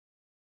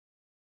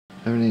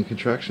Having any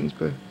contractions,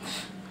 babe?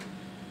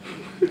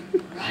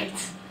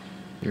 Right.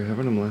 You were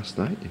having them last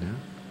night, you know?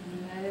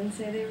 I didn't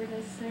say they were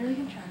necessarily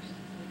contractions.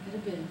 They could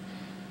have been.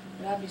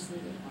 But obviously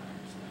they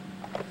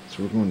weren't.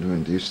 So we're going to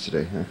induce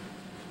today, huh?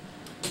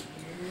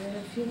 Here in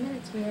a few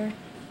minutes, Mayor.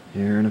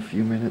 Here in a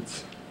few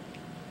minutes.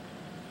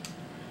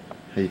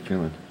 How you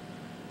feeling?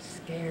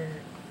 Scared.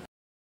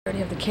 You already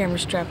have the camera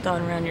strapped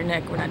on around your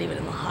neck. We're not even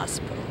in the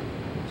hospital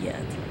yet.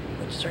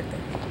 Which is right there.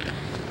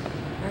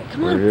 Alright,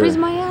 come on, freeze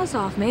my ass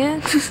off, man.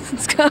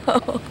 Let's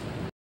go.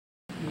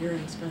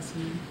 Urine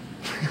specimen.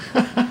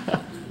 I've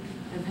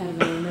had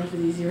about enough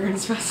of these urine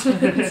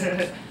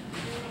specimens.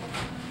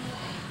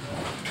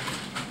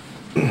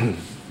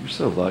 You're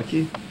so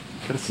lucky.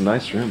 Got us a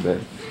nice room,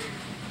 babe.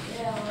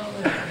 Yeah,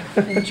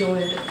 well,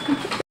 enjoyed it.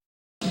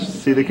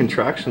 See the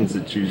contractions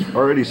that you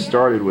already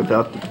started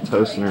without the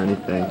Pitocin or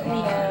anything.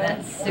 Yeah,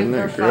 that's Isn't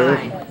super that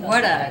great? fine.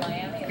 What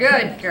a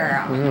good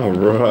girl. All This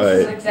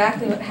is right.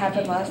 exactly what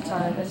happened last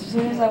time. As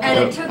soon as I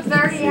And it took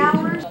 30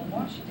 hours?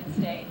 Washington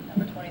State,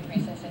 number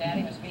 23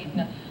 Cincinnati was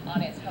beaten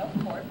on its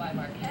home court by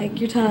Marquette. Take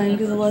your time,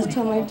 because the less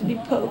time I have to be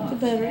poked, the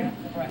better.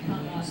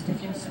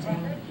 Stick and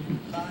sting.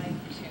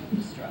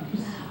 5-2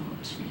 strokes.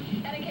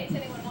 And in case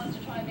anyone wants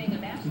to try being a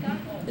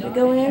mascot, Did it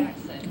go in?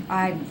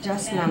 I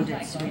just numbed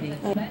it, sweetie.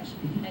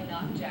 And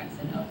knocked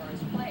Jackson over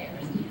his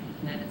players. And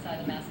then inside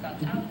the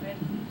mascot's outfit.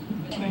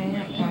 Okay, I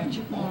got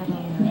your part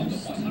on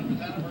this.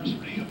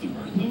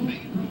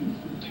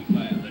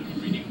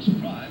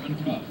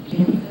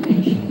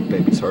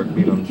 Baby's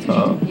heartbeat on the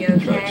top. You okay?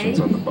 Contractions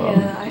on the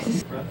bottom. Yeah, I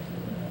just...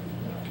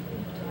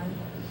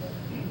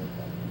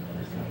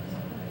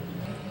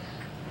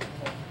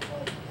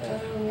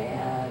 Oh,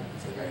 man.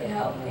 Somebody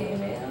help me,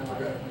 man.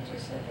 What you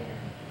said here?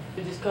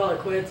 You just call it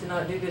quits and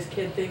not do this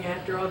kid thing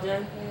after all,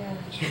 Jen? Yeah.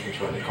 She's been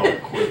trying to call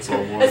it quits all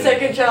morning. A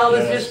second child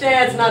is just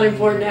dad's not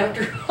important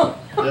after all.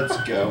 Let's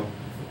go.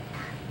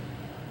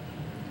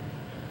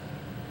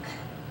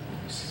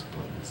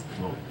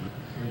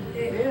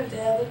 Yeah,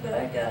 Dad, look what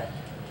I got.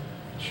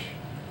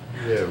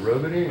 Yeah,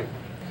 rub it in.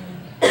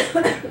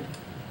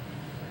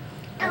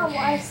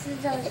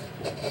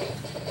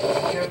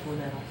 Careful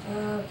now.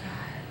 Oh, God.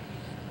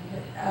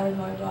 Get out of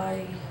my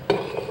body.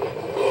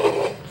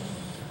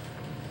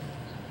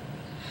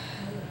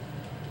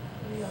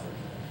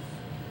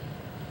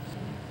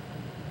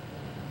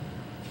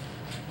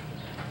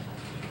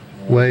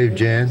 Wave,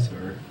 Jan.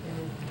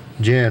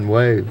 Jan,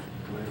 wave.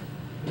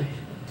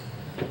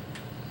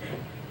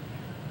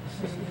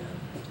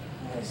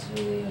 Hi,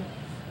 sweetie.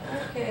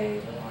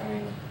 Okay, don't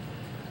worry.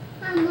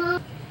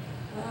 Mama,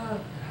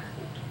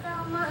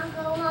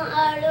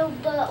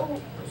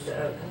 Oh,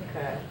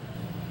 Okay.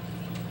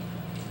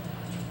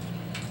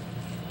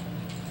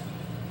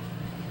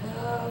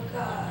 oh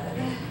God.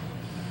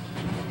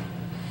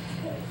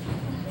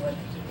 What,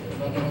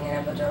 am I getting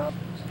an epidural?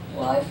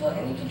 Will I feel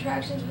any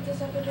contractions with this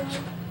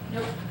epidural?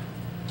 Nope.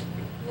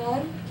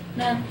 None?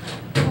 None.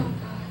 Oh,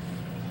 God.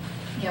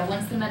 Yeah,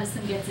 once the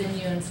medicine gets in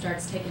you and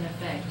starts taking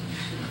effect, you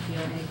shouldn't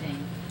feel anything.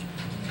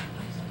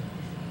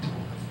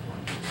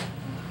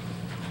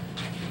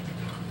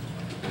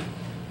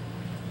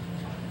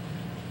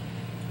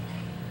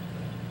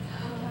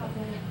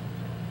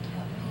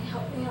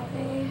 Help me, help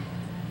me.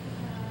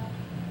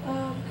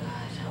 Oh,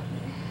 God, help me.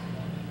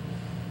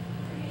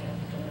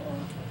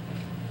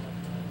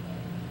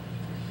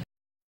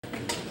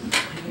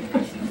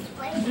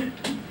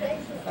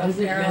 How's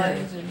it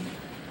Paralyzed.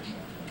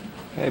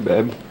 Hey,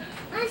 babe.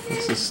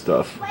 What's this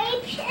stuff?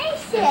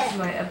 That's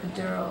my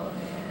epidural,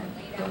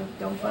 man.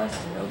 Don't bust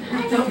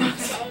it. Don't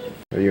bust it.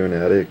 Are you an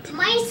addict?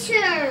 My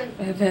turn.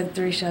 I've had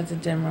 3 shots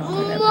of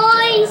Demerol.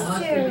 My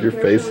turn. Your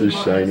face is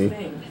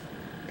shiny.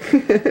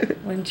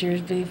 Wouldn't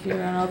yours be if you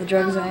were on all the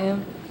drugs I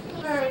am?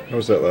 How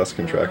was that last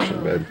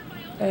contraction, babe?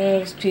 It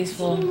was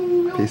peaceful.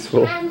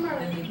 Peaceful?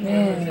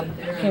 Man,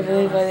 I can't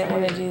believe I didn't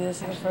want to do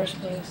this in the first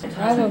place.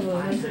 Probably.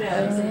 I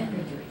don't know.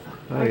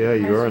 Oh yeah,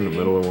 you are in the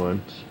middle of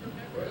one.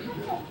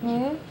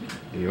 Hmm?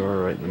 You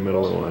are right in the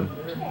middle of one.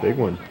 Big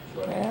one.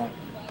 Yeah.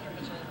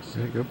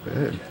 Yeah, go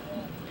bed.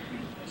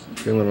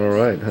 Feeling all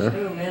right, huh?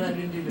 Oh man, I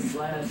didn't do this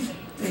last.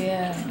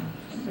 Yeah.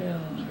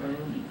 Real.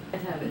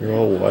 You're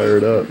all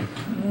wired up.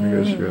 There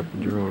goes your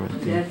epidural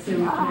right there. Dad said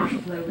we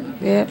can't play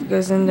with Yep,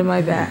 goes into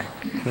my back.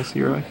 Can I see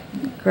your eye?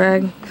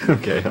 Greg.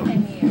 Okay.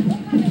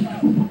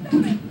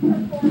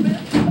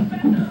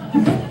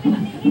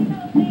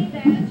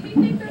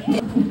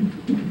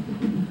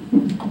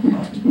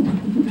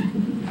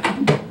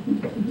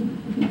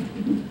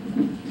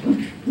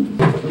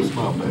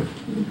 Smile, babe.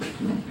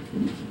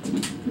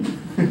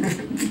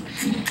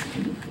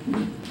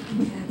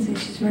 Yeah, I'd say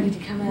she's ready to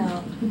come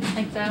out.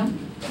 Think so? Oh,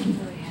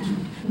 yeah.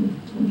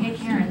 Hey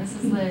Karen, this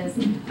is Liz.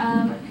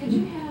 Could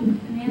you have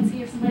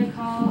Nancy or somebody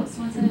call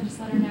Swenson and just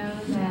let her know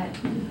that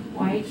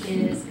White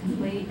is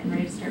complete and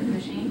ready to start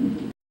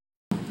pushing?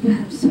 God,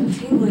 I'm so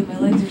tingly. My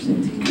legs are so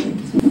tingly.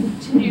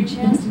 Chin your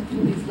chest and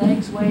pull these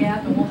legs way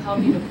up and we'll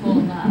help you to pull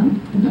them up,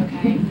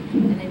 okay?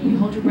 And then you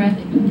hold your breath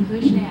and you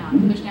push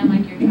down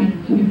like you're trying to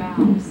move your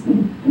bowels,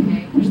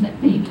 okay? Push that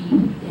baby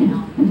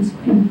down this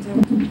way.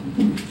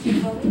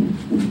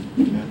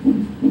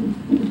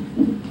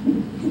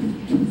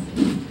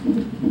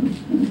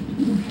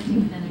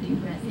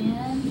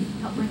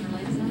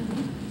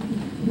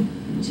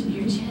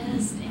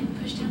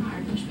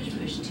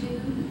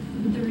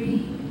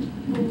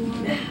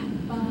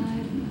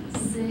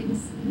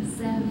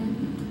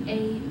 7,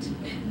 8,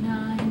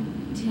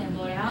 9, 10.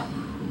 Blow it out.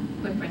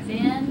 Quick breath in.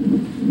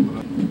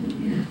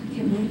 I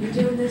can't believe you're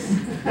doing this.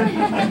 I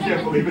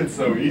can't believe it's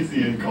so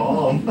easy and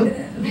calm.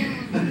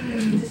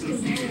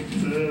 Just get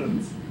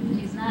Intense.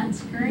 She's not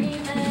screaming.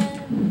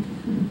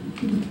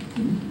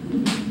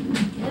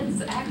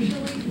 It's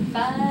actually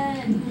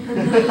fun.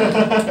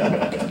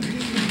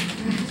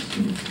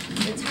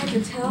 It's hard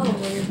to tell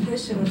when you're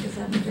pushing with this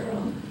other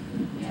girl.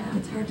 Yeah.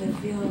 It's hard to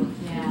feel.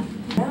 Yeah.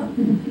 Oh.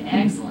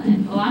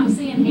 Excellent. Well, I'm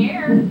seeing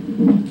hair.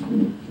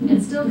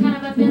 It's still kind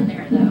of up in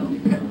there, though.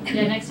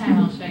 Yeah, next time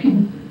I'll show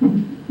you.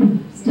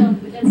 Still,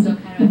 it's still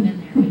kind of up in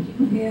there, would you?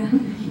 Yeah. Do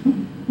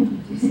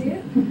you see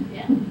it?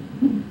 Yeah.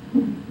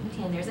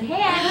 10. There's a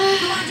head.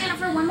 Come on,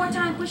 Jennifer. One more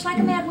time. Push like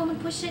a mad woman.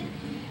 Push it.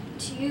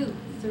 2,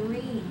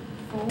 3,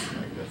 4.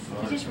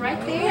 Just right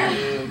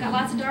there. Got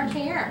lots of dark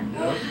hair.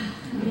 Yep.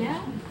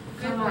 Yeah.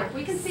 Good work.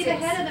 We can see the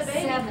head of the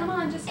baby. 7, Come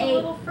on, just a 8,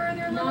 little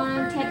further, a little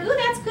 9, 10. further. Ooh,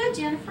 that's good,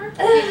 Jennifer. I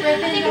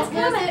think it's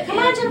coming. Come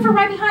on, Jennifer,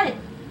 right behind it.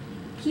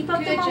 Keep up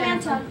the Good,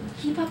 momentum.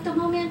 Jennifer. Keep up the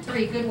momentum.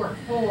 3, good work.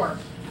 4,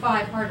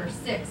 5, harder.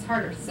 6,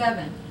 harder.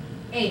 7,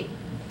 8,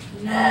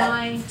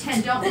 9,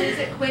 10. Don't lose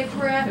it. Quick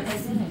breath.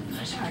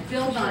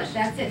 Build on it.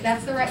 That's it.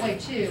 That's the right way.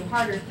 2,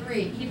 harder.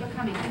 3, keep it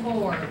coming.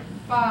 4,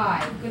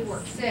 5, good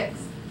work. 6,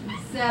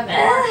 7.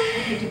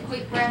 Okay, do a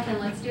quick breath and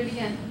let's do it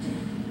again.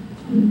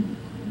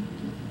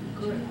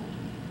 Good.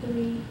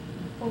 3,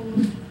 4,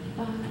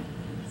 5,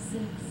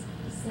 6,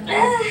 7,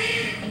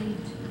 8,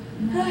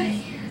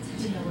 9,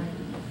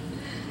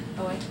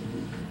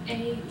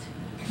 8,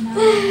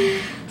 9,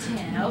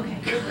 10. Okay,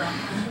 good girl.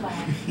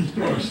 Relax.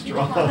 You're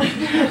strong.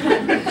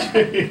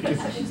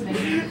 Jeez. She's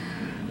making.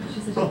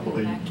 She's a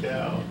Holy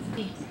cow.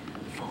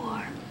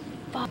 4,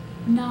 5,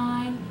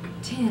 9,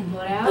 10.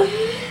 Blow it out.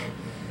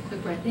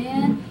 Quick breath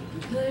in.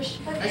 Push.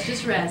 Let's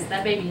just rest.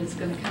 That baby is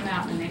going to come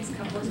out in the next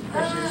couple of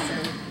pushes, so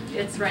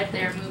it's right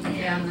there moving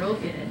down real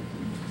good.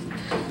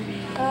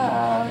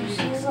 Oh, she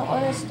doesn't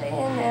want to stay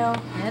in now.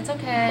 That's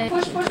okay.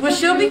 Well,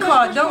 she'll be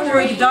caught. Don't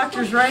worry, the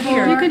doctor's right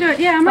here. You can do it.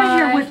 Yeah, I'm right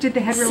here. 5, What did the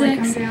head really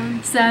come 6,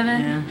 down?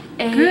 7,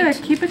 8, Good.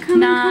 Keep it coming.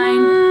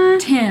 9,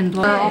 10.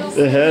 Blow.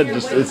 The head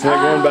just, it's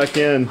not going back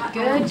in.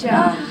 Good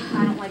job.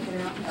 I don't like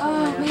it out.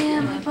 Oh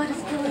man, my butt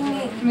is killing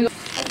me. I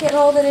can't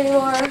hold it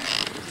anymore.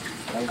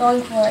 I'm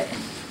going for it.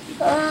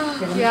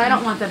 Oh, Yeah, I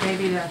don't want the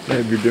baby to.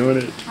 Babe, you're doing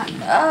it. Baby's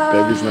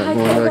not I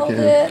going can't back hold in.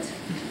 it.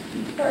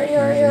 Hurry,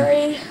 hurry,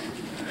 hurry.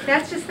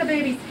 That's just the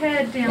baby's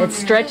head down It's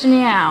stretching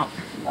you out.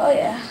 Oh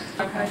yeah.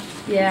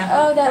 Yeah.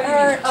 Oh, that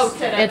hurts.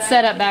 It's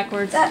set up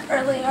backwards. That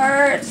really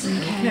hurts.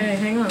 Okay,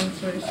 hang on,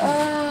 sweetie.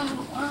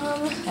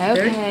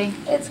 Okay.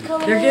 It's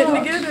coming They're getting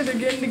out. together. They're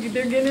getting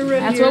it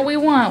ready. That's here. what we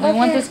want. We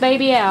want Okay. this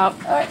baby out.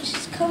 Alright,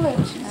 she's coming.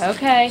 She's,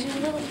 Okay. she's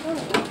really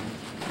coming.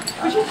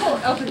 Would you pull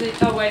open the?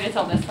 Oh wait, it's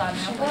on this side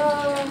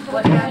now.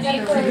 What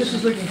See, this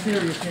is looking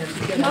serious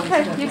now.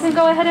 Okay, you can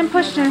go ahead and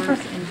push, Jennifer.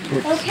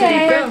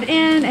 Okay. Breath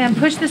in and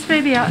push this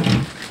baby out.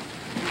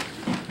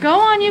 Go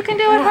on, you can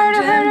do it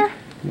harder, harder.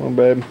 Come on,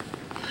 babe.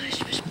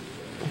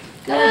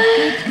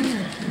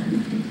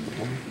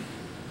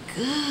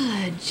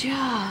 Good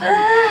job.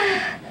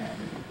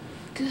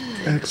 Good.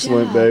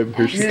 Excellent, babe.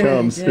 Here she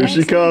comes. Here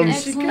she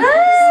comes.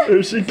 Excellent.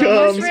 Here she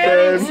comes,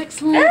 babe.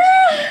 Excellent.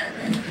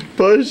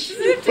 Push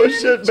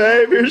it,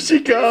 babe. Here she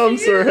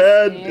comes. Her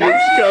head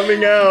is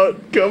coming out.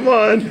 Come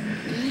on.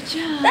 Good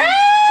job.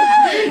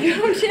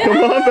 Come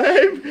on,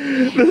 babe.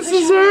 This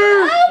is her.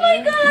 Oh my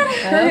god.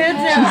 Her head's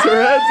out.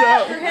 Her head's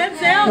out. Her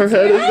head's out. Her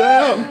head is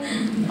out.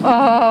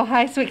 Oh,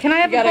 hi, sweet. Can I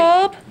have the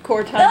bulb?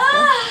 Core tussle.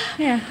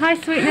 Yeah, hi,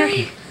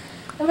 sweetness.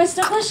 Am I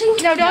still pushing?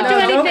 No, don't do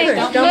don't anything.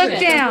 push, don't Look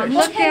push, down. don't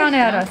Look down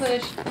at us.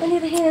 Push. I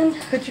need a hand.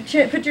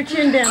 Put your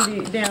chin down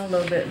a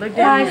little bit. Look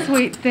down. Hi,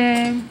 sweet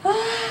thing. You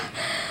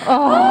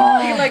Oh.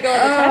 can let go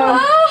of the towel.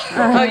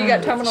 Oh, you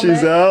got terminal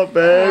She's back. out,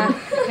 babe.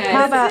 Okay.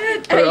 How about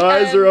Her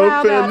eyes are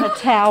how about open. a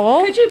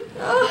towel?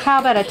 How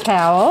about a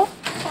towel?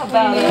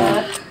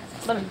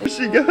 Here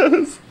she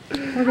goes.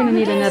 We're gonna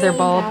need another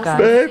bulb, guys.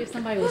 Babe, If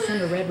somebody will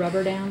send a red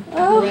rubber down,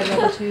 Oh. a red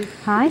rubber tube.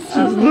 Hi, she's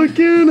Susan.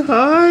 looking.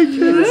 Hi,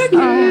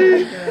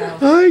 Kesley.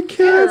 Hi,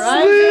 Kesley.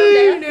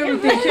 Down and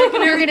everything.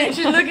 Checking everything.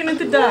 She's looking at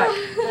the doc.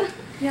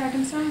 Yeah, I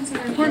can sign some.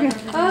 We're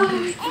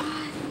gonna.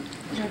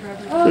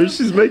 There,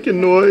 she's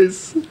making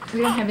noise. We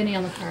don't have any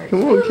on the card.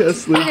 Come on,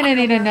 Kesley. We're gonna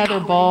need another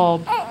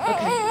bulb.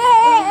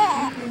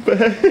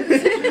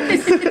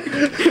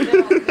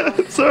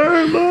 That's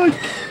her. Look.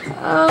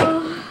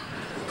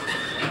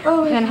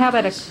 And how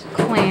about a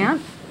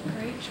clamp?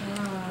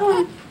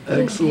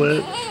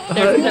 Excellent. Hi,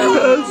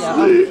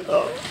 Kesley.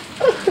 Oh.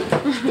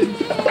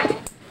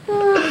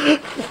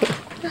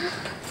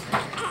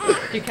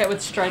 You cut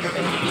with strider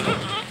baby.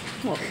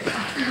 Look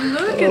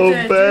at Oh,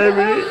 that.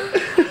 baby.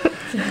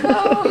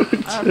 Oh,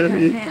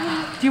 Jenny.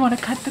 Do you want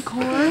to cut the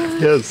cord?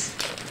 Yes.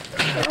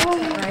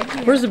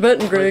 Where's the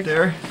button, Right Greg?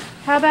 there.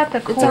 How about the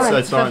cord?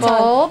 It's The on.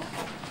 bulb.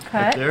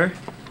 Right Cut. there.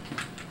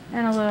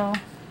 And a little.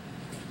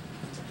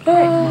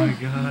 Oh my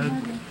God.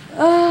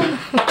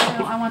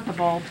 No, I want the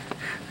bulb.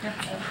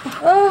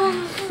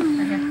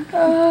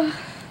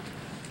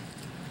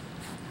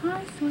 Hi,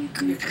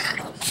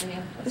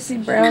 I see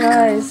brown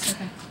eyes.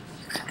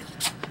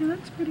 She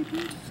looks pretty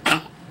good.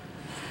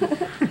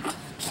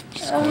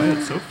 She's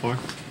quiet so far.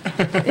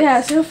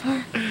 Yeah, so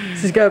far.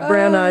 She's got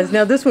brown eyes.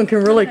 Now this one can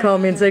really call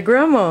me and say,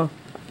 Grandma,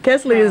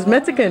 Kesley is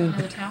Mexican.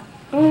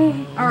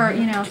 Or,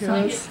 you know,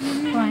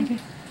 some blanket.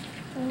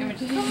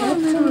 Talk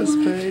to us,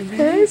 baby.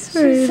 Hey,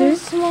 sweetie. So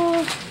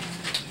small.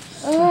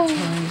 Oh.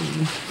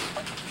 Tiny.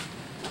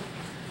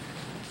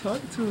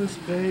 Talk to us,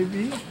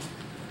 baby.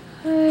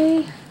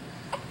 Hi.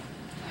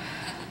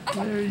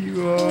 There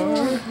you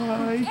are.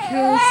 Hi,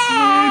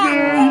 Kesley.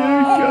 There you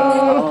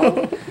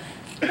go.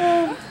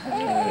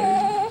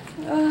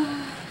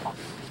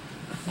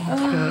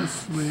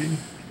 Kesley.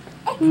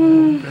 Oh,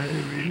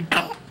 baby.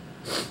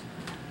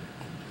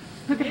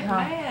 Look at how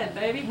Mad,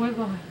 baby.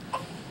 wiggle.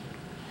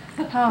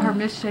 How her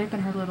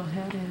misshapen her little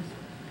head is.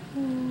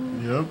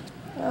 Yep.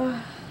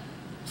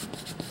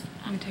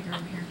 Let me take her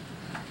over here.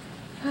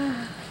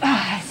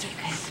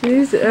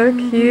 She's a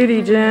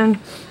cutie, Jen.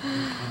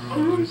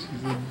 Oh, she's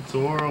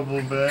adorable,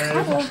 I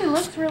babe. think she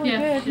looks really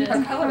Yeah, good. she does.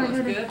 Her color looks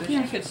good, but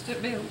she could still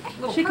be a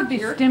little She could be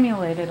perkier.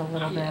 stimulated a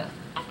little bit.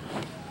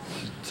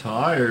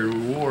 Tired,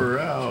 wore her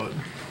out.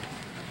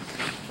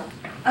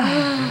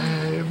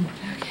 Babe.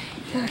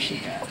 There she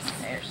goes.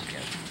 There she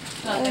goes.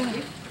 Thank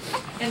you.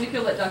 And you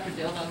could let Dr.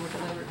 Dale know we're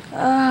delivered.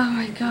 Oh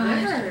my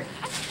god.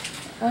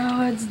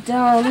 Oh, it's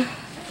done.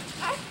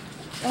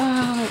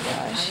 Oh my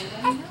gosh.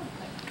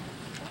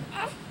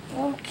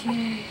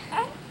 Okay.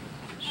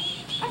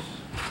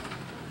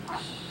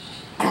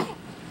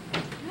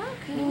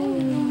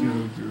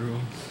 Go, girl.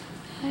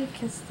 Hi,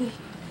 Kesley.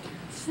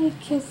 Hi,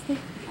 Kesley.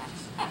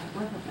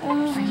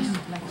 Oh.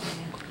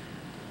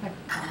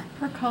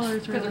 Her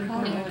color's really good.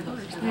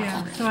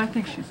 Yeah, so I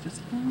think she's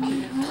just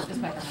fine.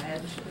 Just make her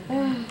mad.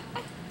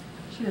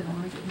 She doesn't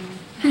want to get me.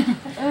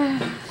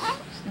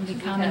 She's gonna be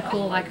calm and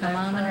cool like her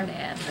mom and her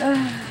dad.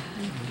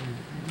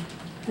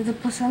 Did the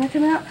placenta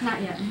come out?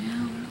 Not yet.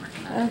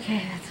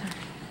 Okay, that's all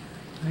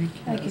right.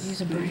 I could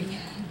use a break.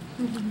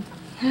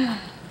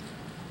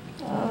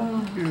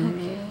 Oh,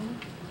 okay.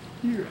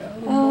 You're out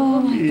of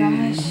Oh my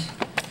mommy. gosh.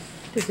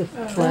 Take a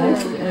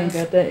flash. I ain't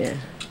got that yet.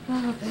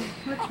 Oh, babe.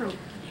 What's her?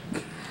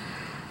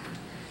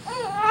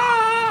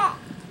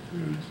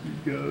 There she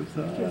goes.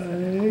 Hi.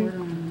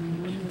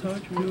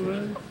 Talk to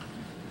us.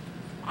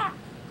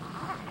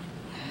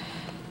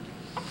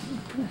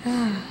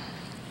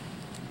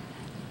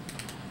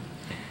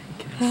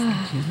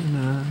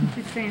 Jenna.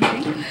 She's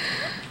standing.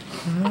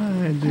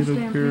 Hi, little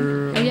Stamping.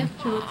 girl. Oh, yeah.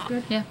 She looks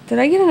good. Yeah. Did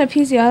I get an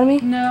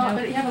episiotomy? No,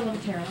 but you have a little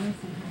tear. Let me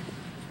see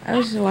her. I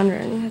was just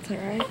wondering. That's all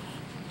right.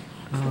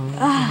 Oh,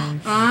 Ah. Oh,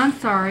 I'm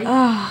sorry.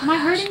 Oh, Am I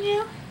hurting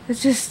you?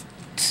 it's just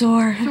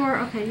sore. Sore?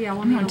 Okay, yeah.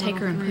 I'm gonna take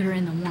her and put her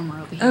in the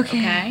warmer over here.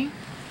 Okay.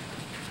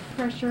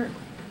 Pressure.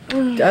 I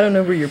don't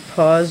know where your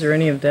paws or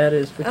any of that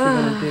is, what you're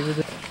going to do with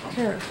it.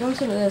 Here, come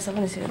some of this. I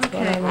want to see what's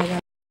going on right now.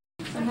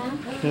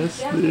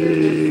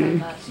 Kesley.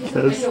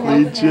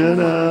 Kesley,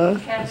 Jenna.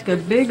 It's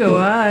got big O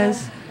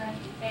eyes.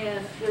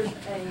 And there's a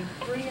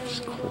 3 She's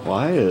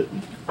quiet.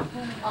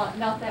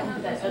 not that one,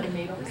 but that other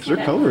needle. Her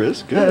color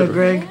is Oh, good. Uh-oh,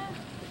 Greg.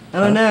 I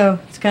don't know.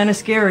 It's kind of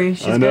scary.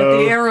 She's I got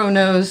know. the arrow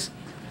nose.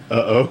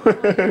 Uh-oh.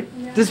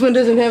 This one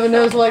doesn't have a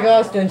nose like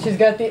Austin. She's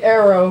got the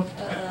arrow.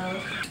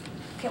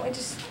 Can't we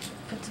just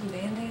put some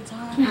band-aids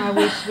on? I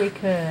wish we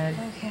could.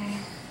 Okay.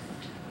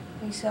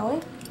 Are you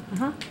sewing?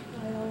 Uh-huh.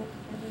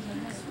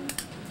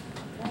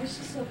 Why is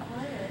she so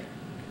quiet?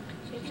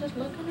 She's just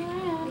looking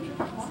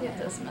around. See if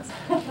this messes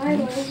Hi,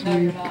 Lily.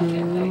 Sweet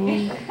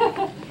girl.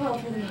 Oh,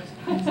 for the most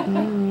part.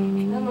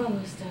 I'm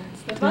almost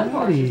done.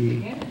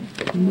 Daddy.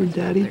 Remember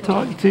Daddy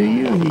talked to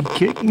you and you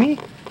kicked me?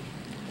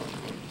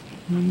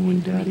 Remember when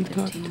Daddy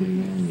talked to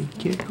you and you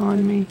kicked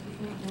on me?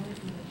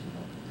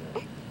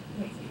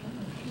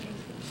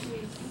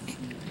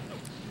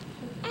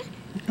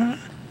 Hi.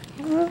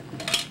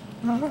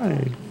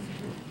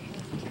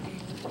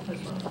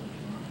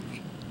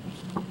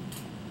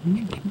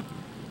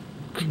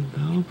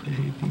 Hello,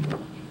 baby.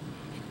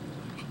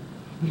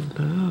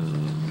 Hello.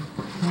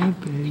 Hi,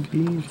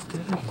 baby. It's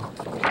Daddy.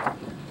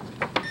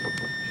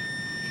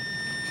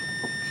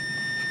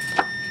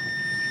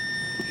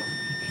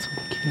 It's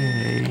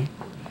okay.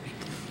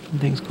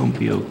 Everything's gonna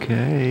be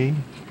okay.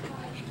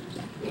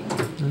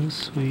 Oh,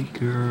 sweet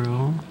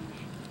girl.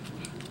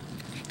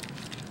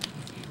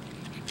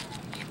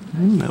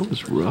 That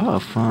was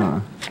rough, huh?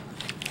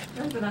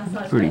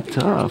 Pretty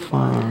tough,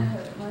 huh?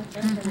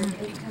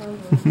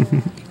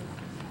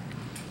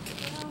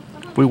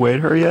 We weighed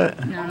her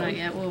yet? No, not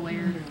yet. We'll weigh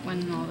her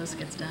when all this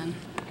gets done.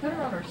 Put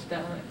her on her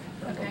stomach.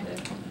 Okay.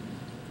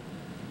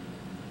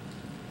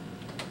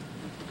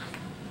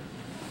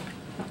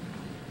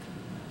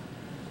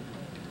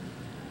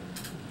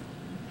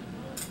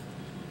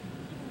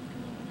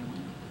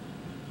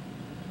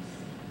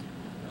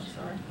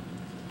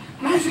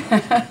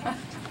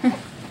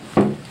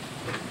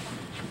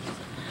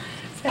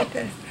 Is that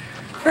the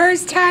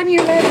first time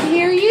you let him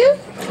hear you?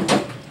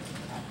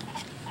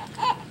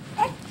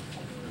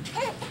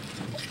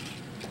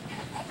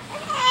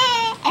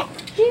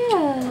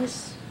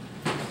 Yes.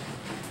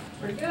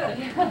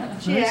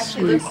 She That's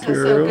actually looks sweet so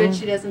girl. good,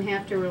 she doesn't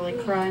have to really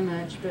cry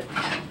much, but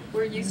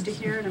we're used to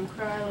hearing them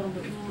cry a little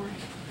bit more.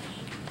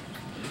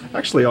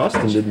 Actually,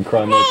 Austin didn't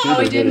cry much either,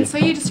 Oh, he did didn't, so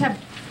you just have,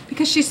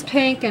 because she's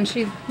pink and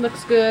she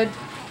looks good.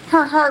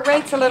 Her heart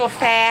rate's a little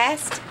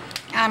fast.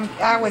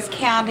 I was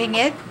counting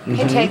it.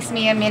 It takes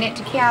me a minute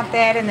to count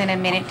that and then a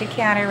minute to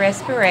count her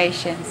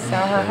respirations. So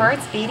her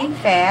heart's beating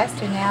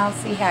fast, and now I'll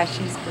see how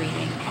she's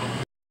breathing.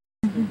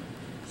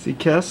 See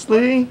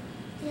Kesley?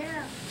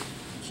 Yeah.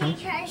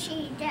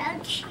 She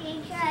down,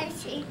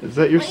 Is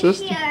that your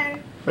sister? Here.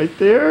 Right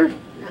there?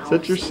 No, Is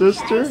that your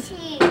sister?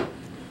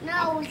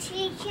 No,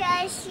 she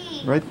can't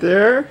see. Right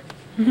there?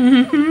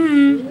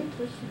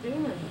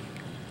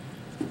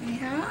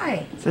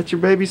 Hi. Is that your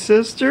baby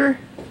sister?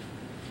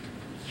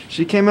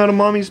 She came out of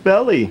mommy's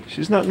belly.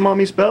 She's not in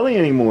mommy's belly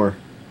anymore.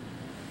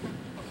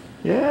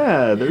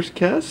 Yeah, there's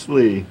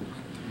Kesley.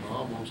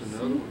 Mom wants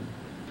another one.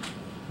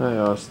 Hi,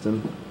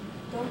 Austin.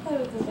 Don't play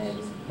with the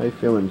baby. How you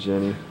feeling,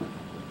 Jenny?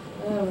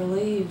 Oh,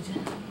 relieved.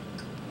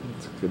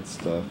 That's good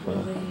stuff, huh?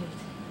 Relieved.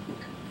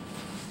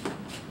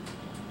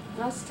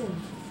 Austin.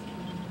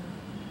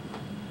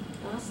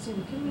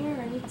 Austin, come here.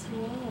 I need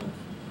some love.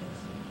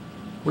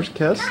 Where's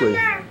Kesley?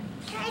 Mama,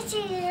 can I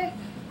see this?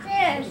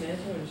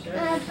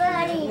 My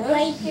body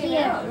right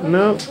here.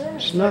 No,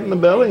 she's not in the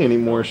belly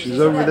anymore. She's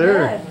over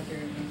there.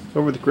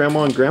 Over with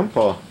Grandma and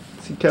Grandpa.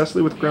 See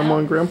Kesley with Grandma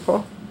and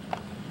Grandpa?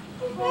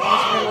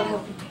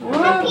 Help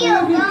you,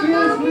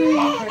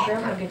 Mama.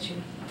 Grandma get you.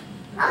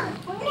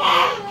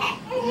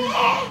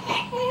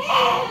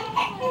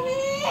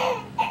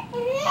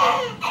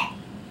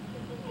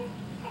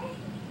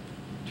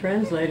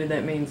 Translated,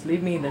 that means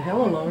leave me the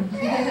hell alone.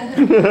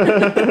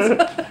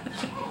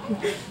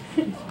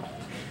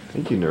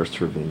 Thank you, Nurse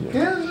Trevina.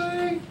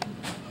 Kesley!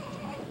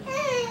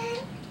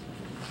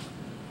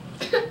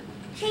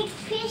 Take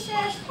pieces.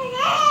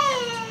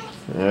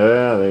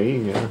 Yeah, there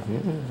you go.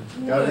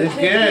 Yeah. Got this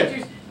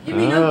good. Give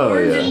me Oh, enough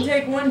words yeah. and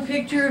take one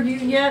picture of you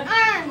yet?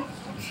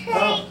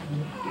 Take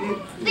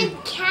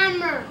big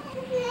camera.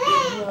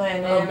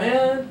 Oh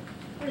man,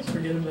 I just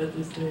forget about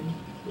this thing.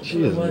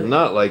 She is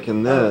not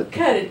liking that.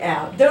 Cut it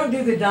out. Don't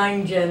do the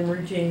dying Jen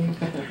routine.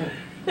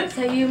 Is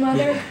that you,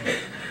 Mother?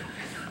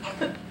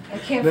 I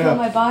can't No. feel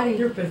my body.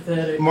 You're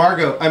pathetic.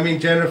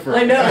 Jennifer.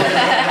 I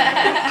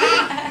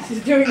know.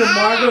 She's doing the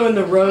Margot and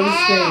the Rose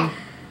thing.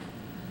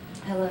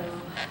 Hello.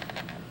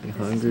 You This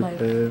is hungry, my-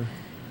 babe?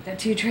 Got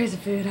 2 trays of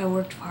food. I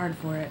worked hard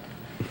for it.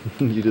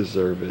 You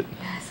deserve it.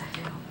 Yes,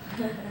 I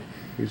do.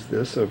 Who's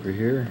this over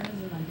here? That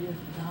was my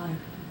beautiful daughter.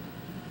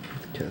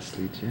 It's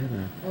Kesley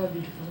Jenner. Oh,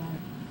 beautiful daughter.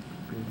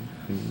 Big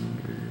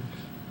fingers.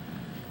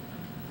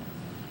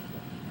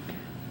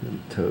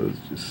 And toes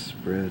just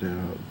spread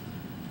out.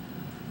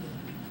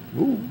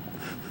 Ooh.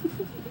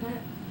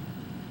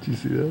 Did you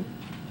see that?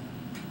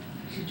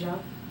 She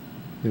jumped.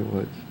 Yeah,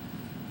 watch.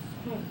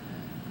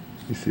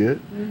 You see it?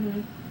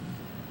 Mm-hmm.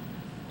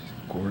 She's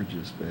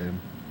gorgeous, babe.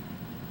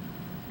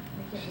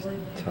 I can't believe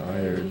it.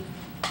 Tired. Baby.